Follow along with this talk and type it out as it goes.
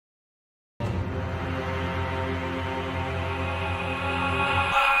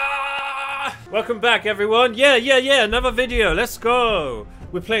Welcome back, everyone. Yeah, another video. Let's go.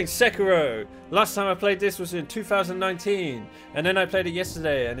 We're playing Sekiro. Last time I played this was in 2019, and then I played it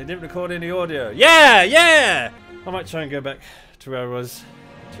yesterday, and it didn't record any audio. Yeah. I might try and go back to where I was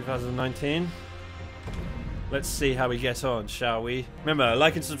 2019. Let's see how we get on, shall we? Remember,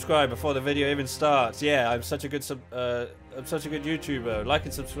 like and subscribe before the video even starts. Yeah, I'm such a good YouTuber. Like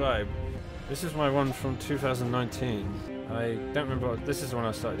and subscribe. This is my one from 2019. I don't remember. This is the one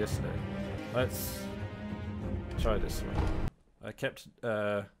I started yesterday. Let's try this one. I kept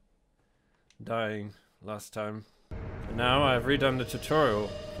dying last time. And now I've redone the tutorial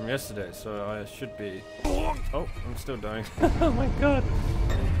from yesterday, so I should be... Oh, I'm still dying. Oh my god!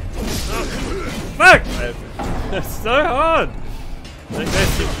 Oh, fuck! It's so hard! Take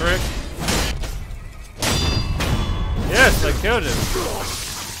this, you prick! Yes, I killed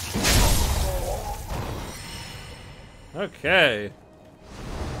him! Okay.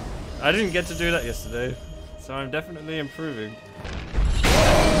 I didn't get to do that yesterday, so I'm definitely improving.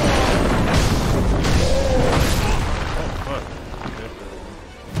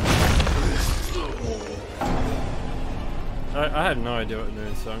 I had no idea what I'm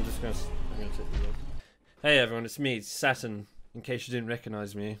doing, so I'm gonna take the look. Hey everyone, it's me, Saturn, in case you didn't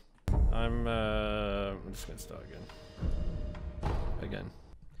recognize me. I'm just gonna start again.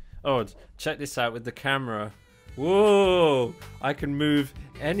 Oh, check this out with the camera. Whoa! I can move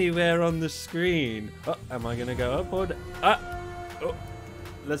anywhere on the screen. Oh, am I gonna go up or down? Oh,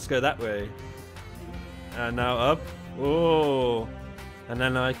 let's go that way. And now up. Oh, and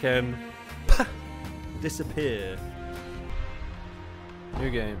then I can disappear. New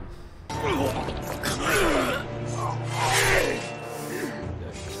game. A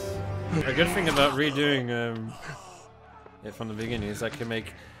good thing about redoing it from the beginning is I can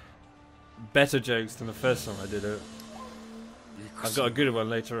make better jokes than the first time I did it. I've got a good one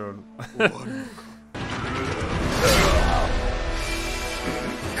later on.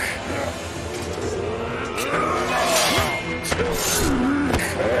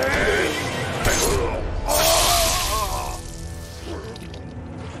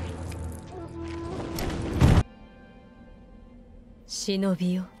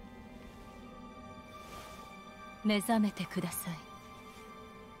 Shinobi yo, 目覚めてください。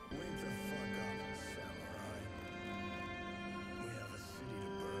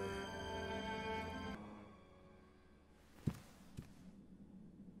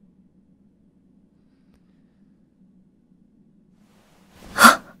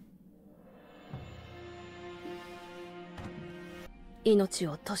 命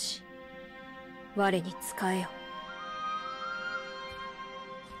を落とし、我に使えよ。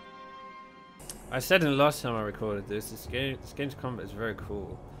 I said in the last time I recorded this game's combat is very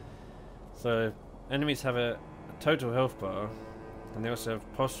cool. So, enemies have a total health bar, and they also have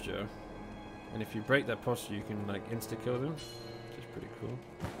posture. And if you break that posture, you can like insta-kill them, which is pretty cool.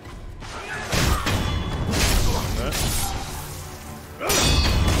 Like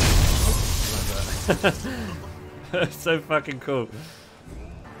that. So fucking cool.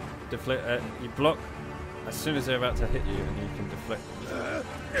 Deflect. You block as soon as they're about to hit you, and you can deflect.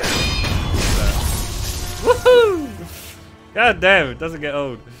 Woohoo! God damn, it doesn't get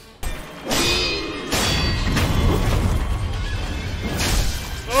old.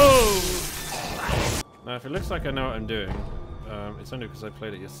 Oh! Now, if it looks like I know what I'm doing, it's only because I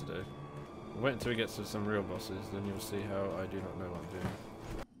played it yesterday. Wait until we get to some real bosses, then you'll see how I do not know what I'm doing.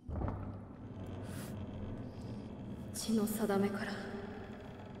 血の定めから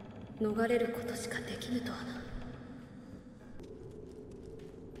逃れることしかできぬとはな。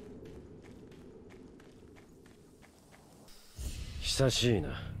久しい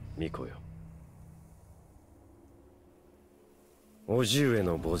な、巫女よ。叔父上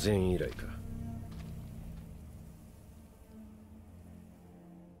の墓前以来か。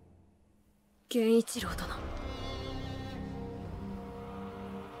源一郎殿。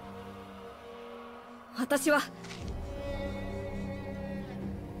私は。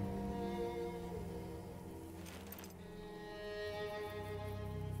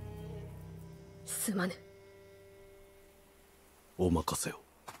 すまぬ。お任せを。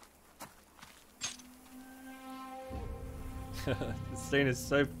This scene is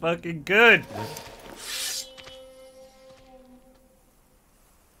so fucking good.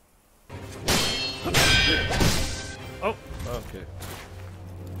 Oh, okay.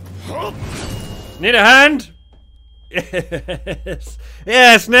 Need a hand? Yes,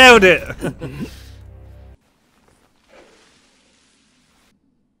 yes, nailed it.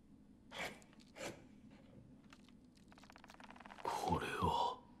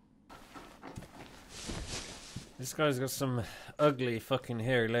 This guy's got some ugly fucking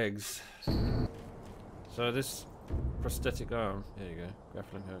hairy legs. So this prosthetic arm, there you go,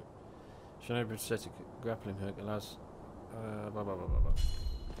 grappling hook. Shinobi prosthetic grappling hook allows blah blah blah blah blah.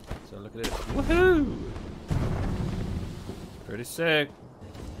 So look at this. Woohoo! Pretty sick.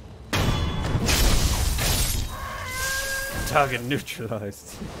 Target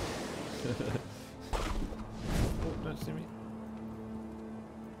neutralized. Oh, don't see me.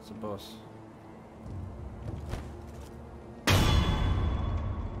 It's a boss.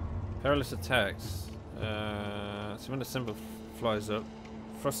 Perilous attacks. So when the symbol flies up,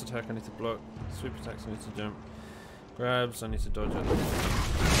 frost attack I need to block, sweep attacks I need to jump, grabs I need to dodge it.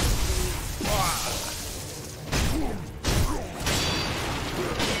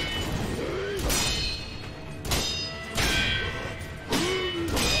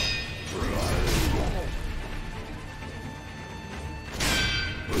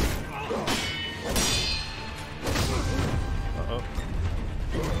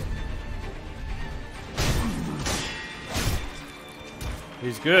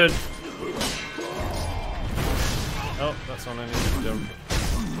 He's good. Oh, that's all I need to jump.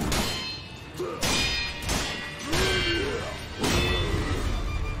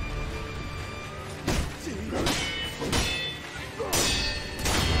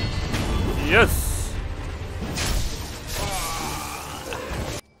 Yes!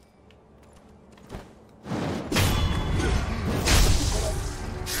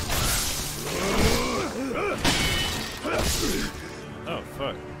 Oh,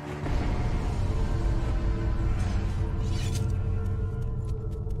 fuck.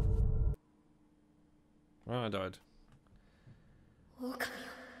 Oh, I died.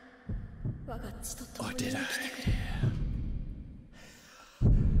 Oh, did I?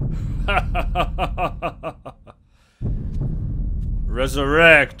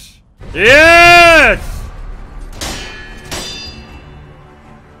 Resurrect! Yes!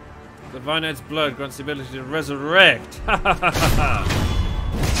 Divine Ed's blood grants the ability to resurrect.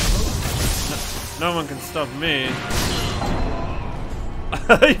 No one can stop me.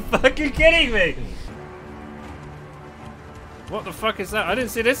 Are you fucking kidding me? What the fuck is that? I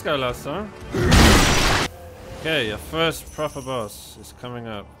didn't see this guy last time. Okay, your first proper boss is coming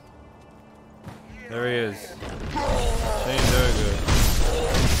up. There he is. Chained Ogre.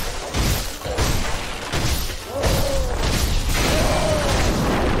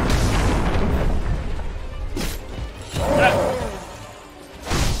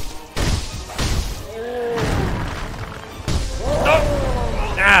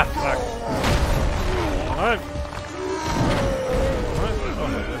 Ah, fuck.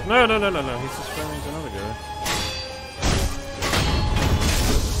 No, no, no, no, no. He's just throwing into another guy.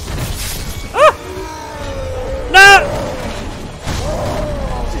 Ah! No!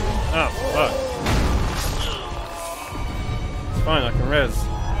 Oh, fuck. It's fine, I can res.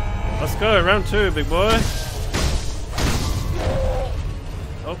 Let's go, round 2, big boy.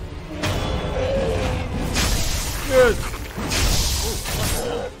 Oh. Good.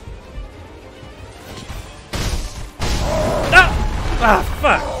 Ah,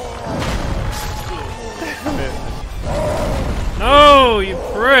 fuck! No, you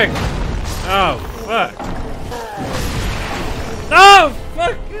prick! Oh, fuck! No!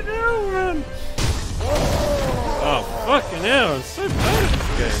 Fucking hell, man! Oh, fucking hell, I'm so bad at this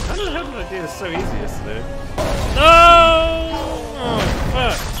game. How the hell did I do this so easy yesterday? No! Oh,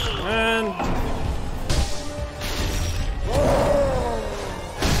 fuck, man!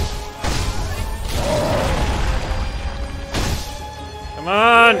 Come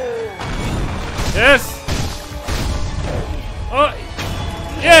on! Yes! Oh!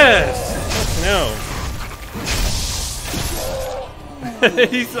 Yes! Fucking hell.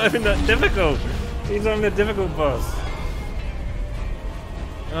 He's not even that difficult. He's not even a difficult boss.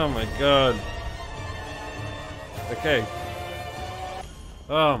 Oh my god. Okay.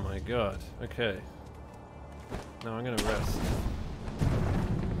 Oh my god. Okay. Now I'm gonna rest.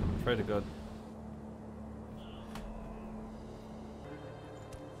 Pray to God.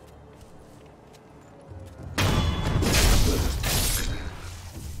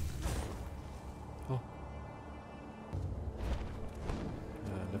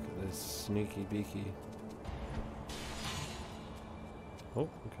 Sneaky beaky. Oh,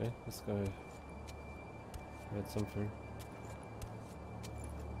 okay. This guy had something.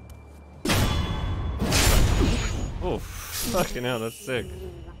 Oh, fucking hell, that's sick.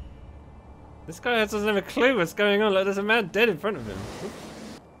 This guy doesn't have a clue what's going on. Like, there's a man dead in front of him.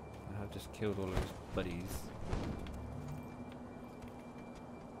 Oops. I've just killed all of his buddies.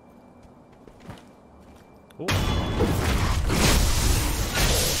 Oh.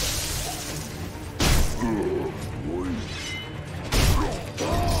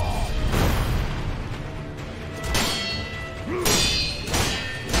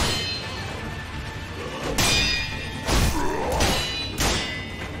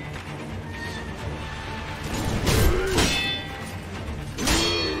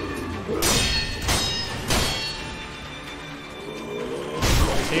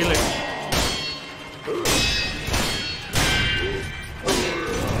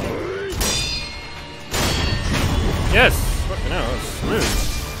 move.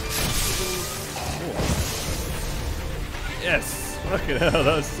 Yes! Fucking hell,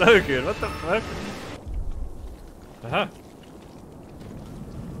 that was so good. What the fuck? Aha.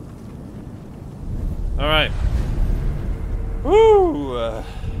 Alright. Woo!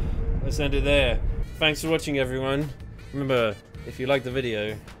 Let's end it there. Thanks for watching, everyone. Remember, if you like the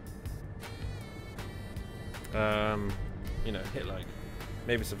video, you know, hit like,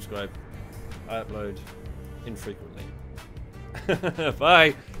 maybe subscribe. I upload infrequently.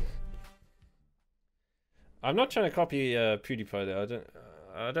 Bye! I'm not trying to copy PewDiePie though.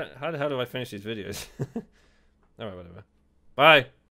 I don't, how the hell do I finish these videos? Alright, whatever. Bye!